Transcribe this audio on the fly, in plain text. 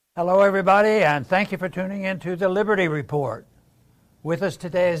Hello, everybody, and thank you for tuning in to the Liberty Report. With us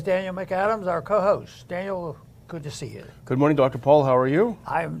today is Daniel McAdams, our co-host. Daniel, good to see you. Good morning, Dr. Paul. How are you?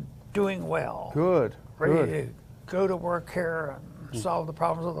 I'm doing well. Good. Ready to go to work here and solve the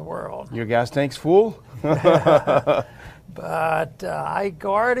problems of the world. Your gas tank's full? But I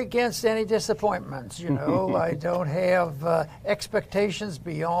guard against any disappointments, you know. I don't have expectations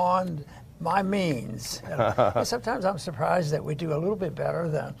beyond my means. And sometimes I'm surprised that we do a little bit better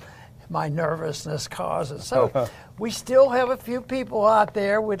than my nervousness causes. So we still have a few people out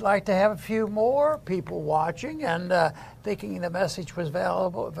there. We'd like to have a few more people watching and thinking the message was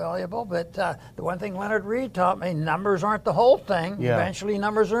valuable. But the one thing Leonard Read taught me, numbers aren't the whole thing. Yeah. Eventually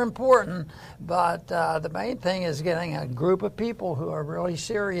numbers are important. But the main thing is getting a group of people who are really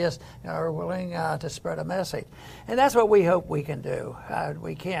serious and are willing to spread a message. And that's what we hope we can do.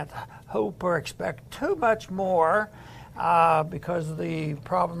 We can't hope or expect too much more because the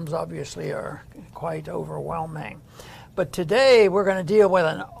problems obviously are quite overwhelming. But today we're going to deal with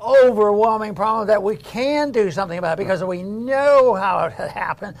an overwhelming problem that we can do something about because we know how it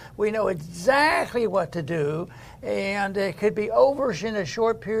happened. We know exactly what to do, and it could be over in a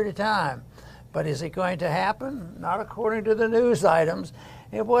short period of time. But is it going to happen? Not according to the news items.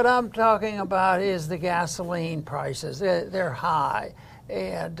 And what I'm talking about is the gasoline prices. They're high.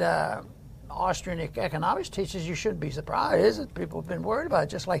 And Austrian economics teaches you shouldn't be surprised. People have been worried about it,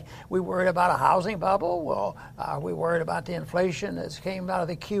 just like we worried about a housing bubble. Well, we worried about the inflation that came out of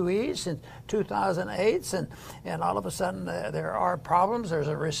the QE since 2008, and all of a sudden there are problems. There's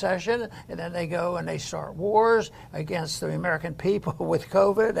a recession, and then they go and they start wars against the American people with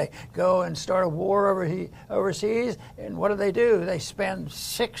COVID. They go and start a war overseas, and what do? They spend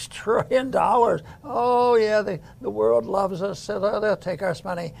 $6 trillion. Oh yeah, the world loves us, so they'll take our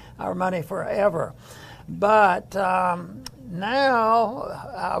money forever. But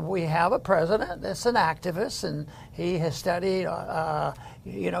now we have a president that's an activist, and he has studied,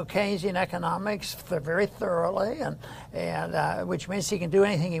 Keynesian economics very thoroughly, and which means he can do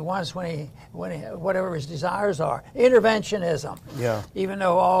anything he wants when whatever his desires are. Interventionism. Yeah. Even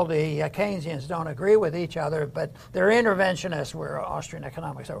though all the Keynesians don't agree with each other, but they're interventionists, where Austrian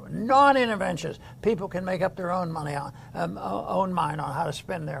economics are non-interventionists. People can make up their own mind on how to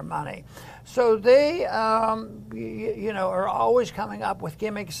spend their money. So they, are always coming up with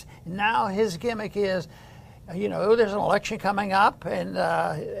gimmicks. Now his gimmick is, there's an election coming up, and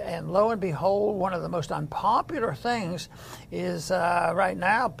lo and behold, one of the most unpopular things is right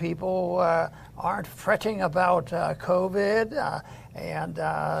now people aren't fretting about COVID, and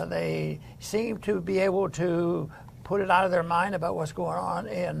they seem to be able to put it out of their mind about what's going on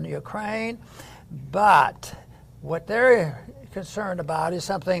in Ukraine. But what they're concerned about is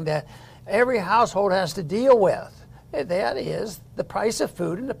something that every household has to deal with. That is the price of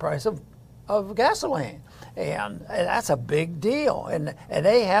food and the price of gasoline. And that's a big deal, and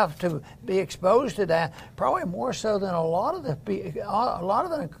they have to be exposed to that probably more so than a lot of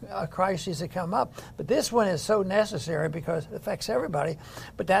the crises that come up. But this one is so necessary because it affects everybody.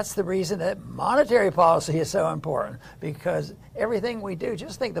 But that's the reason that monetary policy is so important, because everything we do,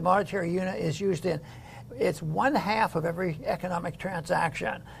 just think the monetary unit is used in. It's 1/2 of every economic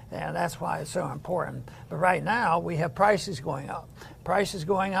transaction, and that's why it's so important. But right now, we have prices going up. Prices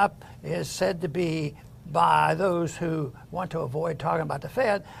going up is said to be, by those who want to avoid talking about the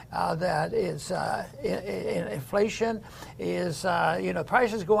Fed, that is inflation is,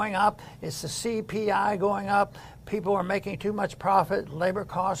 prices going up. It's the CPI going up. People are making too much profit. Labor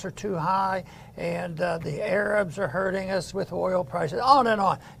costs are too high, and the Arabs are hurting us with oil prices. On and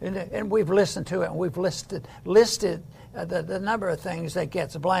on, and we've listened to it, and we've listed the number of things that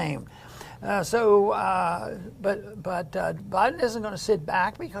gets blamed. But Biden isn't going to sit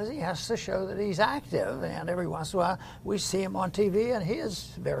back because he has to show that he's active, and every once in a while we see him on TV, and he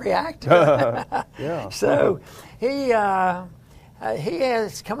is very active. Yeah. So he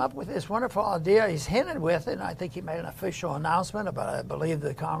has come up with this wonderful idea. He's hinted with it, and I think he made an official announcement, but I believe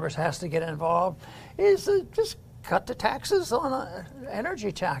the Congress has to get involved, is just cut the taxes on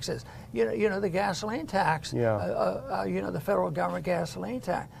energy taxes. The gasoline tax, Yeah. The federal government gasoline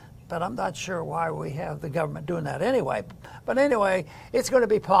tax. But I'm not sure why we have the government doing that anyway. But anyway, it's going to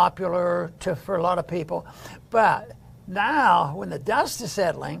be popular for a lot of people. But now, when the dust is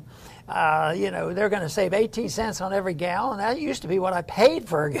settling, they're going to save 18 cents on every gallon. That used to be what I paid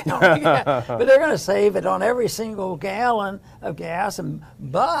for a gallon. But they're going to save it on every single gallon of gas.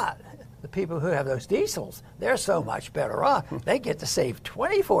 But the people who have those diesels, they're so much better off. They get to save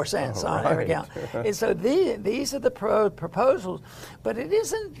 24 cents on every gallon. And so these are the proposals, but it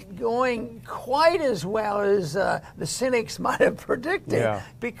isn't going quite as well as the cynics might have predicted,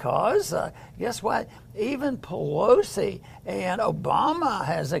 because guess what? Even Pelosi and Obama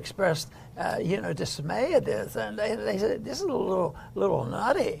has expressed dismay at this, and they said this is a little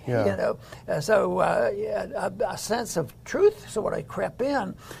nutty, So a sense of truth sort of crept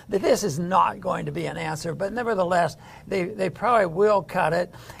in that this is not going to be an answer, but nevertheless, they probably will cut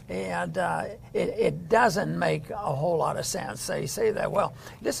it, and it doesn't make a whole lot of sense. They say that, well,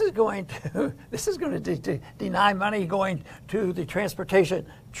 this is going to deny money going to the transportation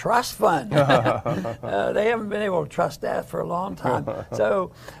trust fund. They haven't been able to trust that for a long time.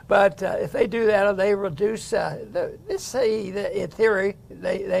 So, but if they do that, they reduce. Let's say that in theory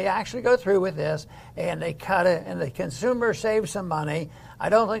they actually go through with this and they cut it, and the consumer saves some money. I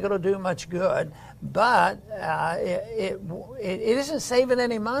don't think it'll do much good, but it isn't saving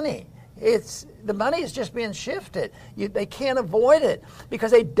any money. The money is just being shifted. They can't avoid it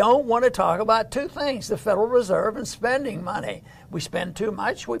because they don't want to talk about two things: the Federal Reserve and spending money. We spend too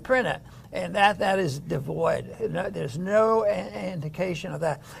much, we print it, and that is devoid. There's no indication of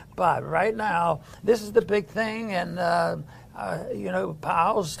that. But right now, this is the big thing, and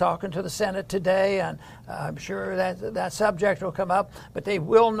Powell's talking to the Senate today, and I'm sure that subject will come up, but they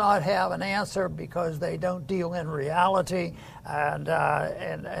will not have an answer because they don't deal in reality,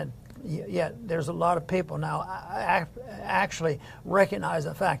 and yet there's a lot of people now actually recognize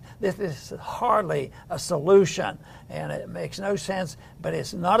the fact that this is hardly a solution, and it makes no sense, but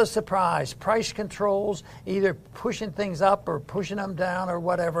it's not a surprise. Price controls, either pushing things up or pushing them down or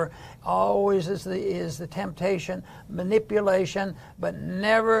whatever, always is the temptation, manipulation, but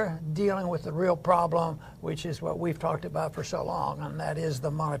never dealing with the real problem, which is what we've talked about for so long, and that is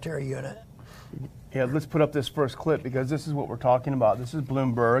the monetary unit. Yeah, let's put up this first clip because this is what we're talking about. This is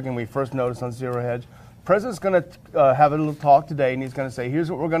Bloomberg, and we first noticed on Zero Hedge. The President's going to have a little talk today, and he's going to say, here's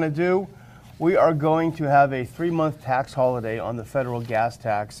what we're going to do. We are going to have a 3-month tax holiday on the federal gas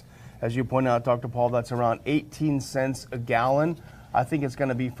tax. As you point out, Dr. Paul, that's around 18 cents a gallon. I think it's going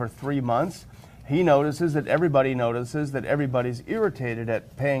to be for 3 months. He notices that everybody's irritated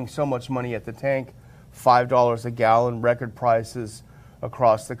at paying so much money at the tank, $5 a gallon, record prices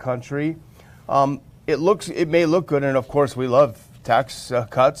across the country. It may look good, and of course we love tax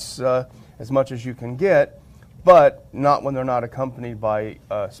cuts as much as you can get, but not when they're not accompanied by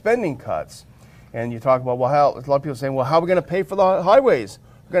spending cuts. And you talk about, a lot of people saying, well, how are we going to pay for the highways?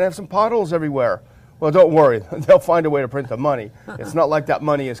 We're going to have some potholes everywhere. Well, don't worry, they'll find a way to print the money. It's not like that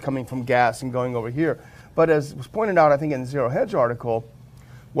money is coming from gas and going over here. But as was pointed out, I think in the Zero Hedge article,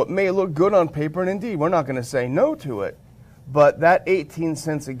 what may look good on paper, and indeed we're not going to say no to it, but that 18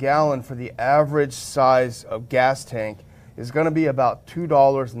 cents a gallon for the average size of gas tank is going to be about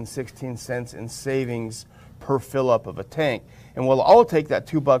 $2.16 in savings per fill-up of a tank. And while I'll take that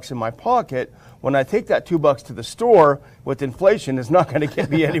 $2 in my pocket, when I take that $2 to the store with inflation, it's not going to get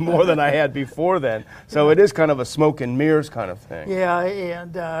me any more than I had before then. So it is kind of a smoke and mirrors kind of thing. Yeah,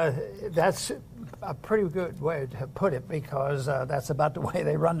 and that's a pretty good way to put it, because that's about the way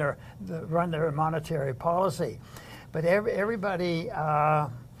they run their monetary policy. But everybody has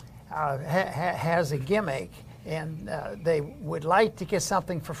a gimmick, and they would like to get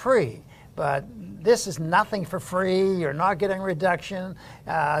something for free. But this is nothing for free. You're not getting a reduction.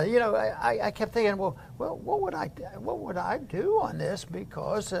 I kept thinking, well, what would I do on this?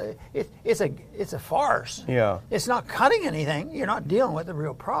 Because it's a farce. Yeah. It's not cutting anything. You're not dealing with the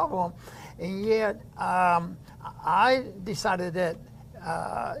real problem, and yet I decided that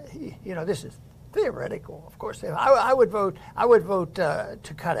this is theoretical, of course. I would vote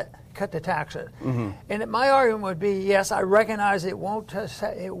to cut the taxes. Mm-hmm. And my argument would be, yes, I recognize it won't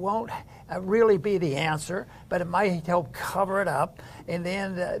really be the answer, but it might help cover it up. And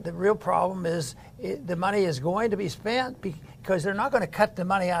then the real problem is the money is going to be spent because they're not going to cut the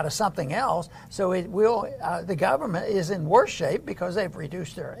money out of something else. So it will. The government is in worse shape because they've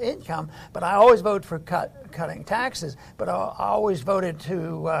reduced their income. But I always vote for cutting taxes. But I always voted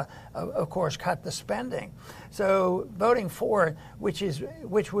to, of course, cut the spending. So voting for it,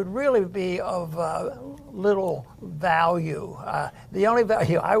 which would really be of little value. The only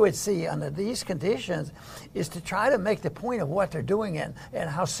value I would see under these conditions is to try to make the point of what they're doing and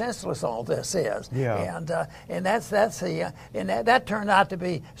how senseless all this is. Yeah. And that turned out to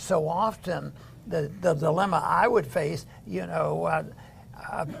be so often the dilemma I would face.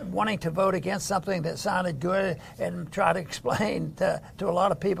 wanting to vote against something that sounded good and try to explain to a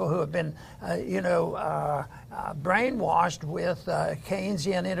lot of people who have been, brainwashed with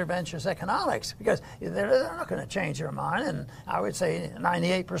Keynesian interventionist economics, because they're not going to change their mind. And I would say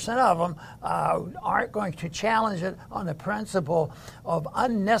 98% of them aren't going to challenge it on the principle of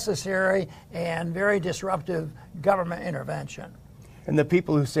unnecessary and very disruptive government intervention. And the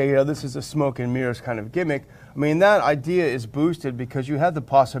people who say, this is a smoke and mirrors kind of gimmick, I mean, that idea is boosted because you have the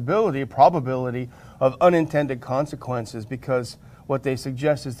probability of unintended consequences, because what they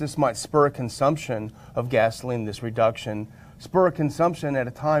suggest is this might spur consumption of gasoline, this reduction, spur consumption at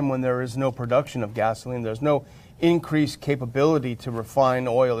a time when there is no production of gasoline, there's no increased capability to refine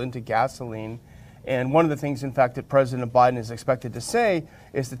oil into gasoline. And one of the things, in fact, that President Biden is expected to say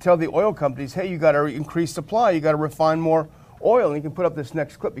is to tell the oil companies, hey, you got to increase supply, you got to refine more oil. And you can put up this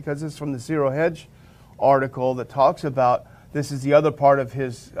next clip because this is from the Zero Hedge article that talks about, this is the other part of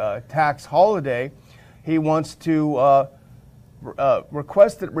his tax holiday. He wants to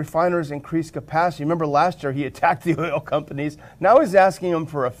request that refiners increase capacity. Remember last year he attacked the oil companies. Now he's asking them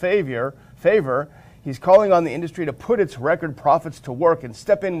for a favor. He's calling on the industry to put its record profits to work and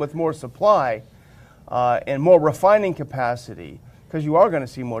step in with more supply and more refining capacity, because you are going to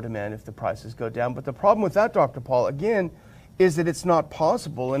see more demand if the prices go down. But the problem with that, Dr. Paul, again, is that it's not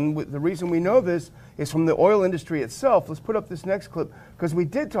possible. And the reason we know this is from the oil industry itself. Let's put up this next clip, because we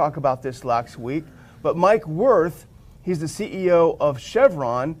did talk about this last week. But Mike Wirth, he's the CEO of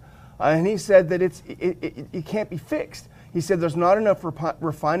Chevron, and he said that it can't be fixed. He said there's not enough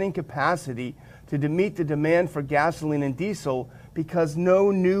refining capacity to meet the demand for gasoline and diesel, because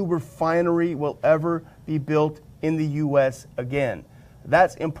no new refinery will ever be built in the U.S. again.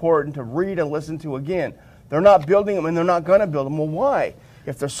 That's important to read and listen to again. They're not building them, and they're not going to build them. Well, why?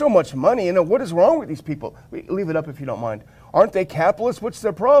 If there's so much money, what is wrong with these people? Leave it up if you don't mind. Aren't they capitalists? What's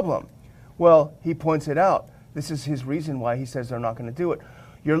their problem? Well, he points it out. This is his reason why he says they're not going to do it.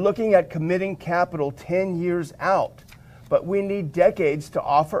 You're looking at committing capital 10 years out, but we need decades to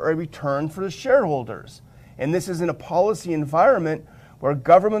offer a return for the shareholders. And this is in a policy environment where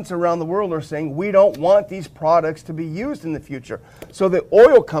governments around the world are saying, we don't want these products to be used in the future. So the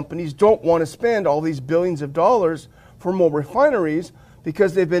oil companies don't want to spend all these billions of dollars for more refineries,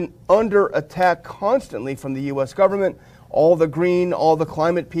 because they've been under attack constantly from the U.S. government. All the green, all the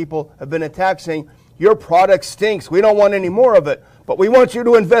climate people have been attacked, saying, your product stinks, we don't want any more of it, but we want you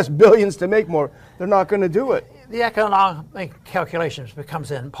to invest billions to make more. They're not going to do it. The economic calculations becomes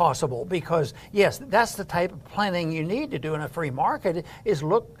impossible, because yes, that's the type of planning you need to do in a free market, is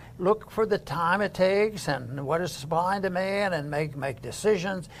look for the time it takes and what is supply and demand, and make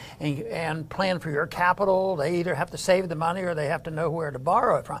decisions and plan for your capital. They either have to save the money or they have to know where to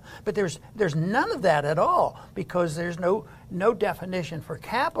borrow it from. But there's none of that at all, because there's no definition for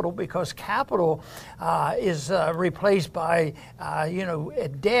capital, because capital is replaced by a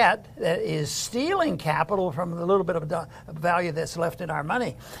debt that is stealing capital from the little bit of value that's left in our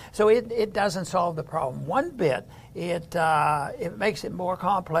money. So it doesn't solve the problem one bit. It makes it more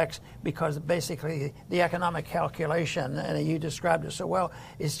complex, because basically the economic calculation, and you described it so well,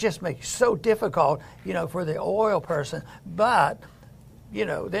 it just makes it so difficult, for the oil person. But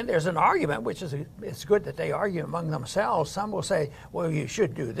then there's an argument, which is it's good that they argue among themselves. Some will say, well, you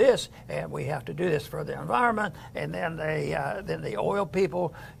should do this, and we have to do this for the environment, and then then the oil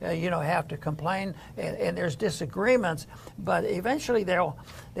people, have to complain, and there's disagreements. But eventually they'll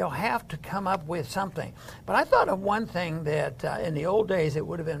have to come up with something. But I thought of one thing that in the old days it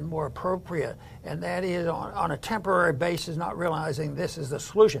would have been more appropriate, and that is on a temporary basis, not realizing this is the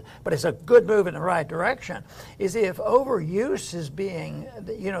solution, but it's a good move in the right direction, is if overuse is being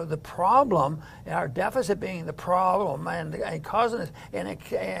the problem, our deficit being the problem, and causing it,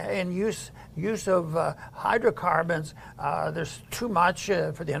 and use of hydrocarbons, there's too much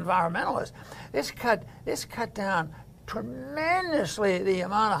for the environmentalists. This cut down tremendously the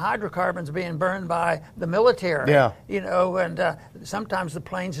amount of hydrocarbons being burned by the military. Yeah. And sometimes the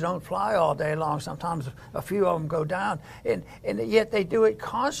planes don't fly all day long. Sometimes a few of them go down, and yet they do it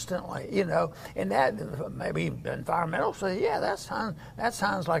constantly. And that maybe environmentalists say, yeah, that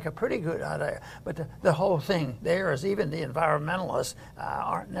sounds like a pretty good idea. But the whole thing there is, even the environmentalists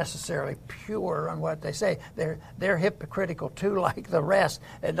aren't necessarily pure on what they say. They're hypocritical too, like the rest,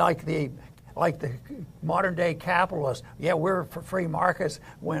 and like the modern day capitalists. Yeah, we're for free markets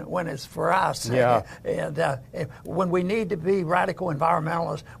when it's for us. Yeah. And when we need to be radical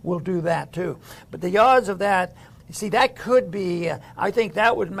environmentalists, we'll do that too. But the odds of that, see, that could be, I think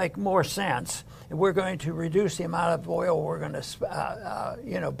that would make more sense we're going to reduce the amount of oil we're going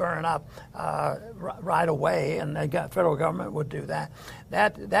to burn up right away, and the federal government would do that.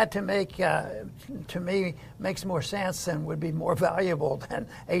 That to me makes more sense and would be more valuable than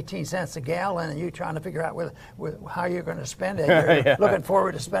 18 cents a gallon, and you trying to figure out how you're going to spend it. You're Yeah. looking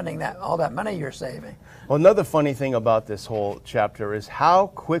forward to spending all that money you're saving. Well, another funny thing about this whole chapter is how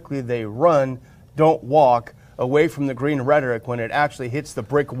quickly they run, don't walk, away from the green rhetoric when it actually hits the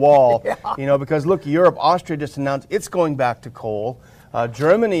brick wall. Yeah. Because look, Europe, Austria just announced it's going back to coal.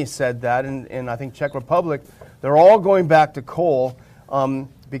 Germany said that, and I think Czech Republic, they're all going back to coal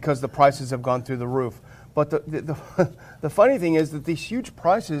because the prices have gone through the roof. But the funny thing is that these huge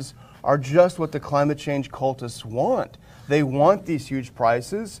prices are just what the climate change cultists want. They want these huge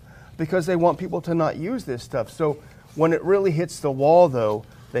prices because they want people to not use this stuff. So when it really hits the wall, though,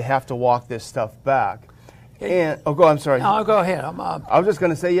 they have to walk this stuff back. And I'm sorry. No, go ahead. I was just going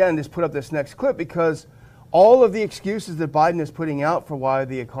to say, and just put up this next clip because all of the excuses that Biden is putting out for why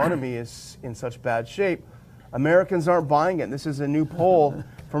the economy is in such bad shape, Americans aren't buying it. This is a new poll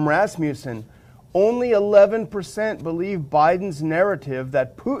from Rasmussen. Only 11% believe Biden's narrative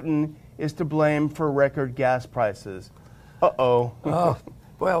that Putin is to blame for record gas prices. Uh-oh. Oh.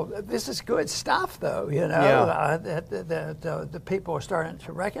 Well, this is good stuff, though. Yeah. The people are starting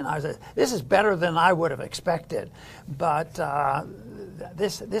to recognize it. This is better than I would have expected, but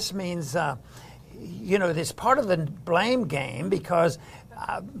this means, this part of the blame game because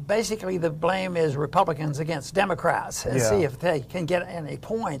basically the blame is Republicans against Democrats and see if they can get any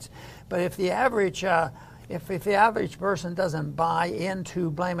points. But if the average if the average person doesn't buy into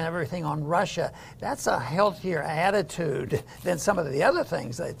blaming everything on Russia, that's a healthier attitude than some of the other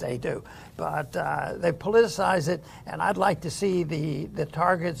things that they do. But they politicize it, and I'd like to see the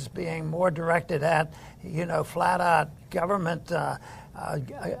targets being more directed at, flat-out government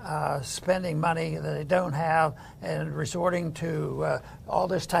spending money that they don't have and resorting to all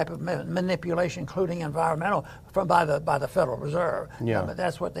this type of manipulation, including environmental, by the Federal Reserve. Yeah. But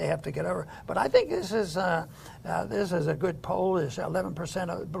that's what they have to get over. But I think this is a good poll. Is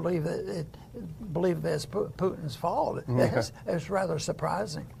 11% believe this Putin's fault. It's rather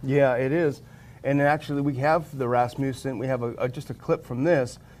surprising. Yeah, it is. And actually, we have the Rasmussen. We have just a clip from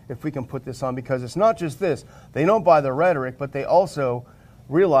this, if we can put this on, because it's not just this. They don't buy the rhetoric, but they also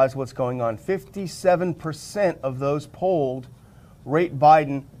realize what's going on. 57% of those polled rate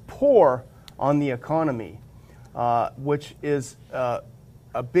Biden poor on the economy, which is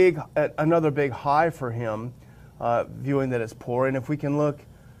another big high for him, viewing that it's poor. And if we can look,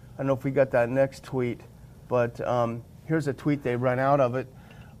 I don't know if we got that next tweet, but here's a tweet they ran out of it.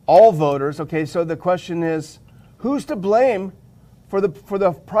 All voters, okay, so the question is, who's to blame for the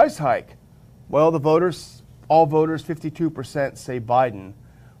price hike? Well, all voters, 52% say Biden.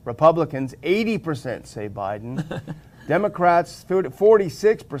 Republicans, 80% say Biden. Democrats,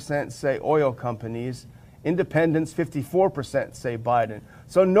 46% say oil companies. Independents, 54% say Biden.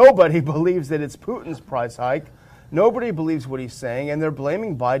 So nobody believes that it's Putin's price hike. Nobody believes what he's saying, and they're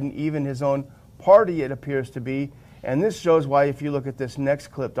blaming Biden, even his own party, it appears to be. And this shows why, if you look at this next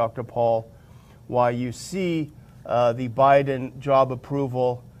clip, Dr. Paul, why you see the Biden job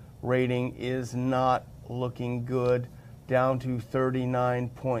approval rating is not looking good, down to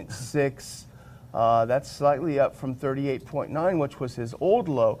 39.6. That's slightly up from 38.9, which was his old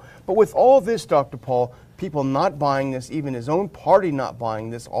low. But with all this, Dr. Paul, people not buying this, even his own party not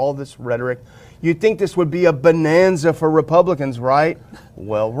buying this, all this rhetoric, you'd think this would be a bonanza for Republicans, right?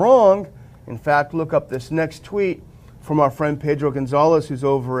 Well, wrong. In fact, look up this next tweet from our friend Pedro Gonzalez, who's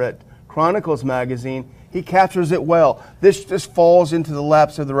over at Chronicles magazine. He captures it well. This just falls into the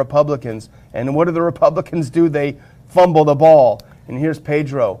laps of the Republicans. And what do the Republicans do? They fumble the ball. And here's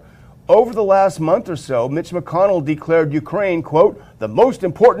Pedro. Over the last month or so, Mitch McConnell declared Ukraine, quote, the most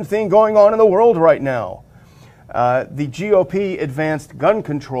important thing going on in the world right now. The GOP advanced gun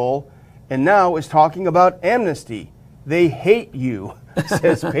control and now is talking about amnesty. They hate you,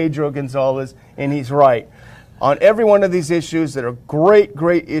 says Pedro Gonzalez, and he's right. On every one of these issues that are great,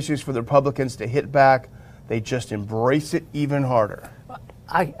 great issues for the Republicans to hit back, they just embrace it even harder.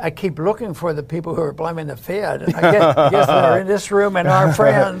 I keep looking for the people who are blaming the Fed. I guess they're in this room and our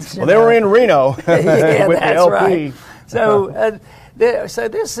friends. Well, they were in Reno yeah, with that's the LP. Right. So, so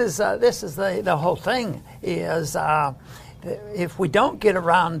this is the whole thing is if we don't get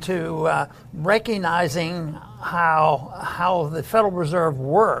around to recognizing how the Federal Reserve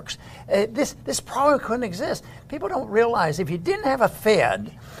works, this problem couldn't exist. People don't realize if you didn't have a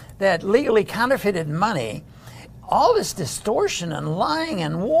Fed that legally counterfeited money, all this distortion and lying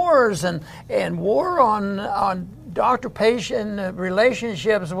and wars and war on doctor-patient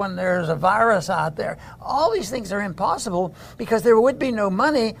relationships when there's a virus out there. All these things are impossible because there would be no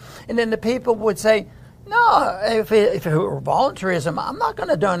money, and then the people would say, no, if it were voluntarism, I'm not going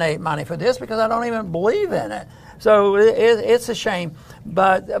to donate money for this because I don't even believe in it. So it's a shame,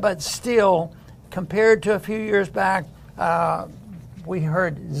 but still, compared to a few years back, we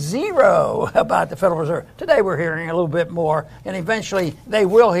heard zero about the Federal Reserve. Today we're hearing a little bit more, and eventually they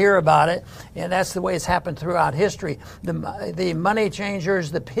will hear about it, and that's the way it's happened throughout history. The money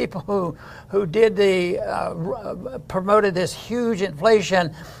changers, the people who did promoted this huge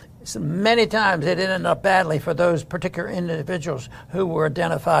inflation, many times it ended up badly for those particular individuals who were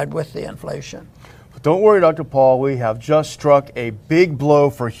identified with the inflation. But don't worry, Dr. Paul, we have just struck a big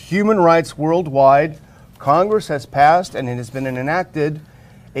blow for human rights worldwide. Congress has passed, and it has been enacted,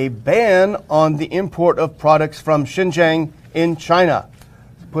 a ban on the import of products from Xinjiang in China.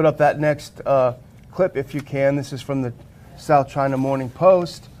 Put up that next clip if you can. This is from the South China Morning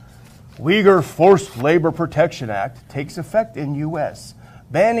Post. Uyghur Forced Labor Protection Act takes effect in U.S.,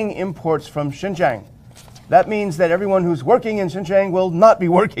 banning imports from Xinjiang. That means that everyone who's working in Xinjiang will not be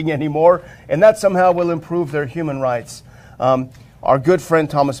working anymore, and that somehow will improve their human rights. Our good friend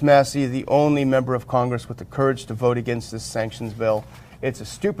Thomas Massie, the only member of Congress with the courage to vote against this sanctions bill. It's a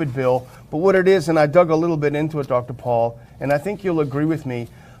stupid bill, but what it is, and I dug a little bit into it, Dr. Paul, and I think you'll agree with me,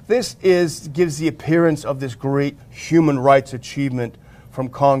 this gives the appearance of this great human rights achievement from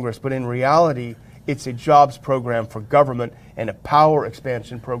Congress, but in reality, it's a jobs program for government and a power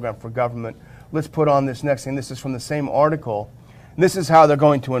expansion program for government. Let's put on this next thing. This is from the same article. And this is how they're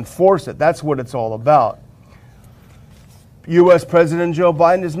going to enforce it. That's what it's all about. U.S. President Joe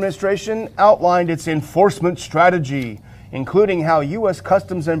Biden's administration outlined its enforcement strategy, including how U.S.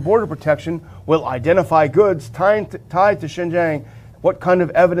 Customs and Border Protection will identify goods tied to Xinjiang, what kind of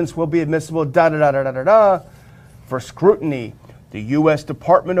evidence will be admissible, for scrutiny. The U.S.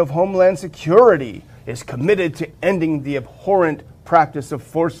 Department of Homeland Security is committed to ending the abhorrent practice of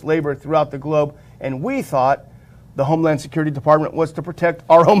forced labor throughout the globe, and we thought the Homeland Security Department was to protect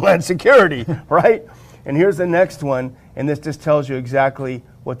our Homeland Security, right? And here's the next one, and this just tells you exactly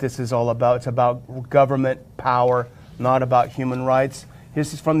what this is all about. It's about government power, not about human rights.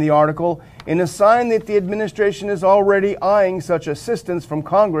 This is from the article. In a sign that the administration is already eyeing such assistance from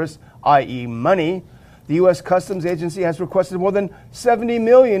Congress, i.e. money, the U.S. Customs Agency has requested more than $70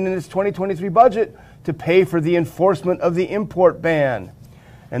 million in its 2023 budget to pay for the enforcement of the import ban.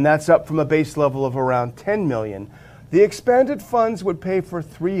 And that's up from a base level of around $10 million. The expanded funds would pay for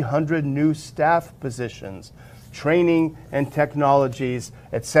 300 new staff positions, training and technologies,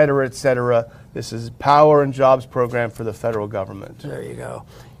 et cetera, et cetera. This is Power and Jobs program for the federal government. There you go.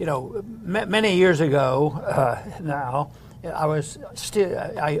 You know, many years ago now,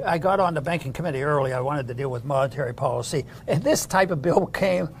 I got on the banking committee early. I wanted to deal with monetary policy. And this type of bill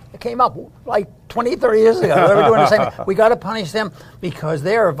came up like 20, 30 years ago. We were doing the same thing. We got to punish them because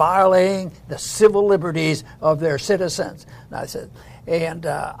they are violating the civil liberties of their citizens. And I said,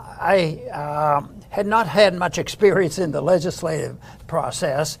 I had not had much experience in the legislative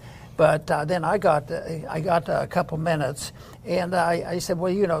process, but then I got a couple minutes, and I said,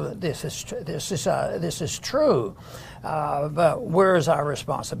 well, you know, this is true. But where is our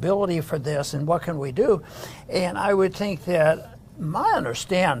responsibility for this, and what can we do? And I would think that my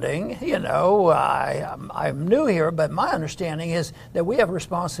understanding, you know, I'm new here, but my understanding is that we have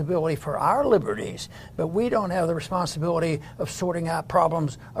responsibility for our liberties, but we don't have the responsibility of sorting out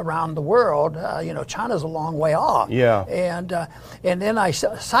problems around the world. You know, China's a long way off. Yeah. And then I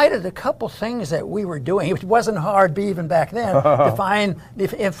cited a couple things that we were doing. It wasn't hard even back then to find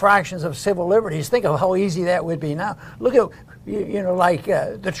the infractions of civil liberties. Think of how easy that would be now. Look at, you know, like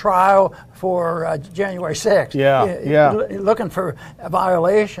the trial for January 6th. Yeah. Looking for a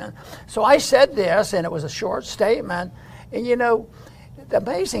violation. So I said this, and it was a short statement. And, you know, the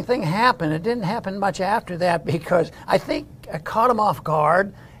amazing thing happened. It didn't happen much after that because I think I caught them off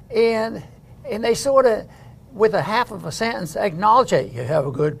guard, and they sort of, with a half of a sentence, acknowledge it. You have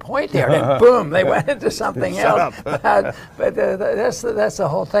a good point there. And then boom, they went into something else. But that's the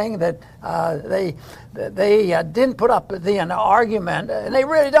whole thing, that they didn't put up an argument, and they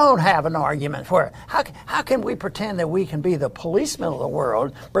really don't have an argument for it. How can we pretend that we can be the policemen of the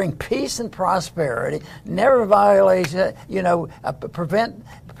world, bring peace and prosperity, never violate, prevent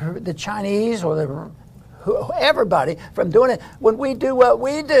the Chinese or everybody from doing it when we do what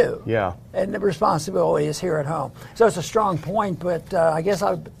we do? Yeah. And the responsibility is here at home. So it's a strong point, but I guess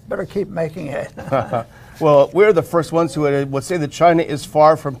I better keep making it. Well, we're the first ones who would say that China is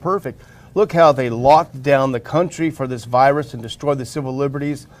far from perfect. Look how they locked down the country for this virus and destroyed the civil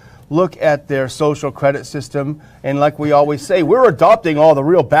liberties. look at their social credit system, and like we always say, we're adopting all the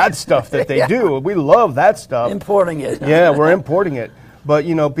real bad stuff that they do. We love that stuff. Importing it. Yeah, we're importing it. But,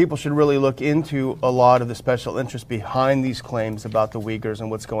 people should really look into a lot of the special interest behind these claims about the Uyghurs and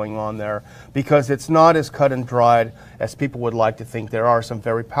what's going on there, because it's not as cut and dried as people would like to think. There are some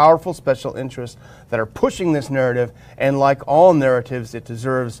very powerful special interests that are pushing this narrative, and like all narratives, it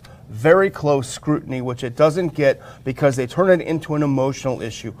deserves very close scrutiny, which it doesn't get because they turn it into an emotional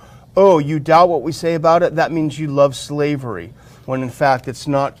issue. Oh, you doubt what we say about it? That means you love slavery, when in fact it's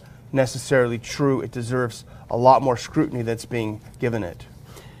not necessarily true. It deserves a lot more scrutiny that's being given it.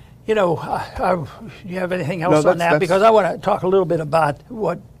 Do you have anything else on that? Because I want to talk a little bit about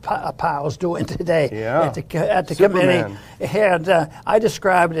what Powell's doing today at the committee. And I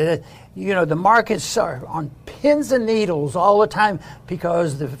described it, the markets are on pins and needles all the time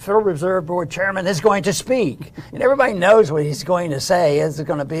because the Federal Reserve Board chairman is going to speak. And everybody knows what he's going to say. It's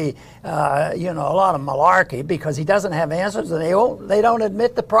going to be, a lot of malarkey because he doesn't have answers and they don't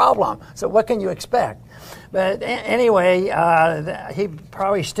admit the problem. So what can you expect? But anyway, he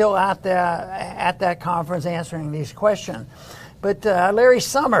probably still out there at that conference answering these questions. But Larry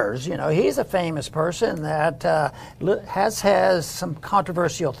Summers, he's a famous person that has some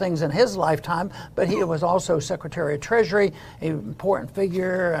controversial things in his lifetime, but he was also Secretary of Treasury, an important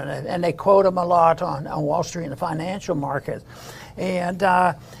figure, and they quote him a lot on Wall Street and the financial markets. And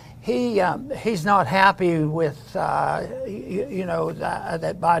he's not happy with that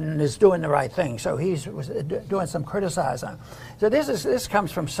Biden is doing the right thing, so he's doing some criticizing. So this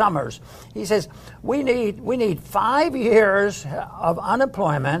comes from Summers. He says we need 5 years of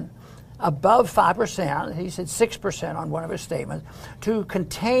unemployment above 5%. He said 6% on one of his statements to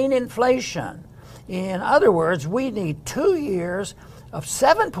contain inflation. In other words, we need 2 years of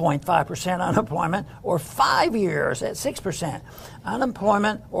 7.5% unemployment, or 5 years at 6%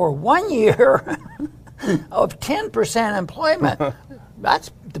 unemployment, or 1 year of 10% employment.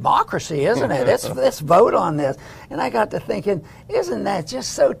 That's democracy, isn't it? Let's vote on this. And I got to thinking, isn't that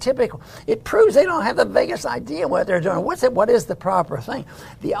just so typical? It proves they don't have the biggest idea what they're doing. What is the proper thing?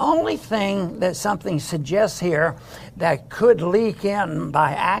 The only thing that something suggests here that could leak in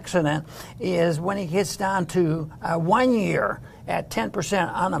by accident is when it gets down to 1 year at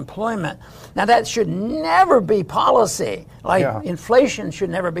 10% unemployment. Now that should never be policy. Inflation should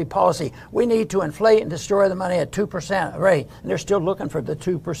never be policy. We need to inflate and destroy the money at 2% rate. And they're still looking for the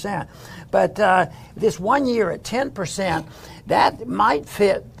 2%. But this 1 year at 10%, that might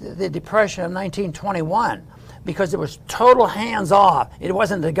fit the Depression of 1921. Because it was total hands off. It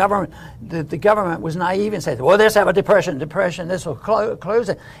wasn't the government. The government was naive and said, well, let's have a depression, this will close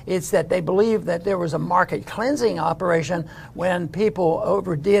it. It's that they believed that there was a market cleansing operation when people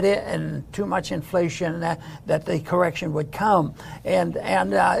overdid it and too much inflation, that the correction would come. And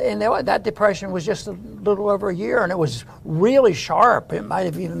that depression was just a little over a year, and it was really sharp. It might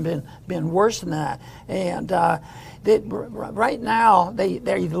have even been worse than that. And right now, they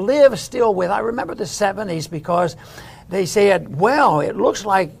live still with, I remember the 70s because they said, well, it looks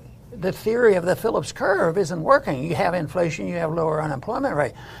like the theory of the Phillips curve isn't working. You have inflation, you have lower unemployment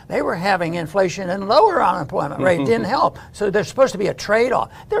rate. They were having inflation and lower unemployment rate. Didn't help. So there's supposed to be a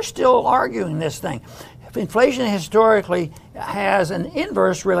trade-off. They're still arguing this thing. Inflation historically has an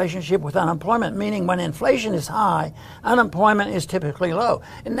inverse relationship with unemployment, meaning when inflation is high, unemployment is typically low.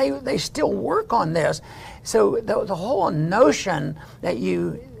 And they still work on this. So the whole notion that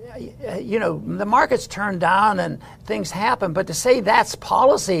the markets turn down and things happen, but to say that's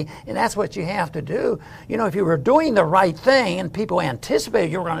policy and that's what you have to do, if you were doing the right thing and people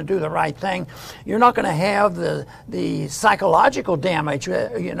anticipated you were going to do the right thing, you're not going to have the psychological damage,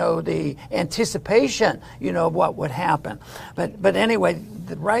 the anticipation, what would happen. But anyway,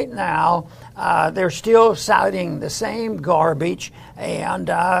 right now, they're still citing the same garbage, and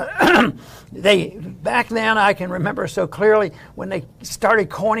back then I can remember so clearly when they started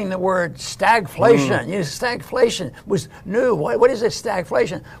coining the word stagflation. Stagflation was new. What is this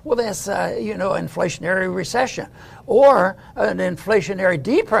stagflation? Well, that's inflationary recession or an inflationary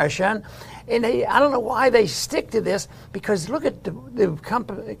depression. And I don't know why they stick to this, because look at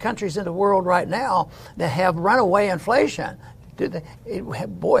the countries in the world right now that have runaway inflation.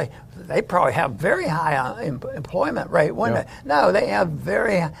 Boy, they probably have very high employment rate, wouldn't they? No, they have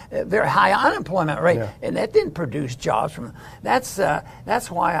very, very high unemployment rate, and that didn't produce jobs from. That's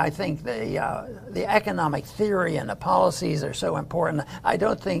why I think the economic theory and the policies are so important. I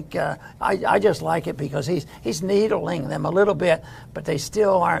don't think I just like it because he's needling them a little bit, but they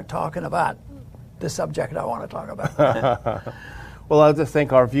still aren't talking about the subject I want to talk about. Well, I'd like to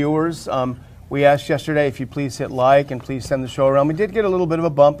thank our viewers. We asked yesterday if you please hit like and please send the show around. We did get a little bit of a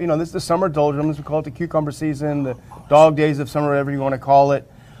bump. You know, this is the summer doldrums. We call it the cucumber season, the dog days of summer, whatever you want to call it.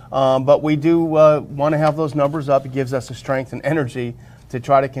 But we do want to have those numbers up. It gives us the strength and energy to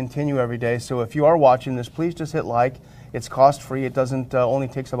try to continue every day. So if you are watching this, please just hit like. It's cost-free. It doesn't only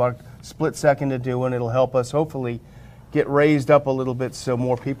takes about a split second to do, and it'll help us hopefully get raised up a little bit so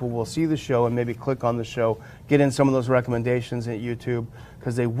more people will see the show and maybe click on the show, get in some of those recommendations at YouTube,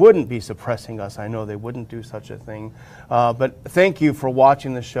 because they wouldn't be suppressing us. I know they wouldn't do such a thing. But thank you for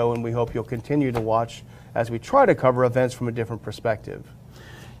watching the show, and we hope you'll continue to watch as we try to cover events from a different perspective.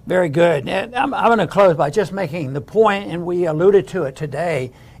 Very good. And I'm going to close by just making the point, and we alluded to it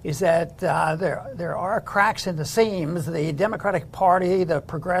today, is that there are cracks in the seams. The Democratic Party, the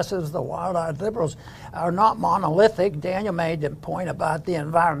progressives, the wild-eyed liberals are not monolithic. Daniel made the point about the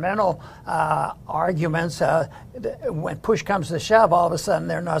environmental arguments. When push comes to shove, all of a sudden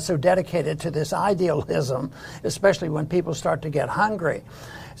they're not so dedicated to this idealism, especially when people start to get hungry.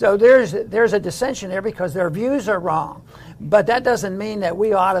 So there's a dissension there because their views are wrong. But that doesn't mean that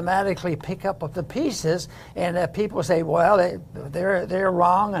we automatically pick up the pieces and that people say, well, they're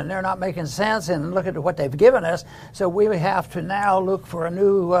wrong and they're not making sense and look at what they've given us. So we have to now look for a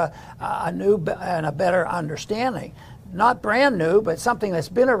new and a better understanding. Not brand new, but something that's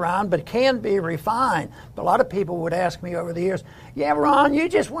been around but can be refined. But a lot of people would ask me over the years, yeah, Ron, you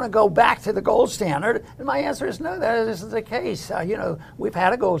just want to go back to the gold standard. And my answer is no, that isn't the case. We've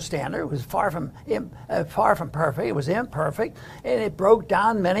had a gold standard. It was far from perfect. It was imperfect, and it broke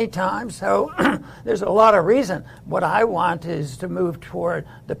down many times. So there's a lot of reason. What I want is to move toward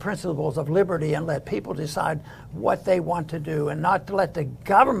the principles of liberty and let people decide what they want to do and not to let the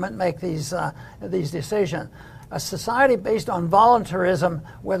government make these decisions. A society based on voluntarism,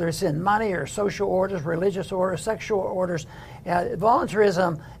 whether it's in money or social orders, religious orders, sexual orders,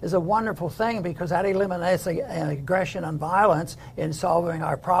 voluntarism is a wonderful thing because that eliminates aggression and violence in solving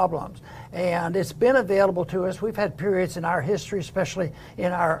our problems. And it's been available to us. We've had periods in our history, especially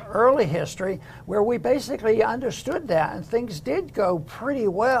in our early history, where we basically understood that and things did go pretty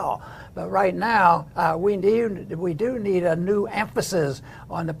well. But right now, we do need a new emphasis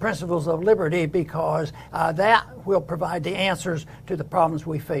on the principles of liberty because that will provide the answers to the problems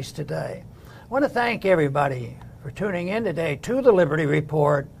we face today. I want to thank everybody for tuning in today to the Liberty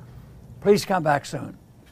Report. Please come back soon.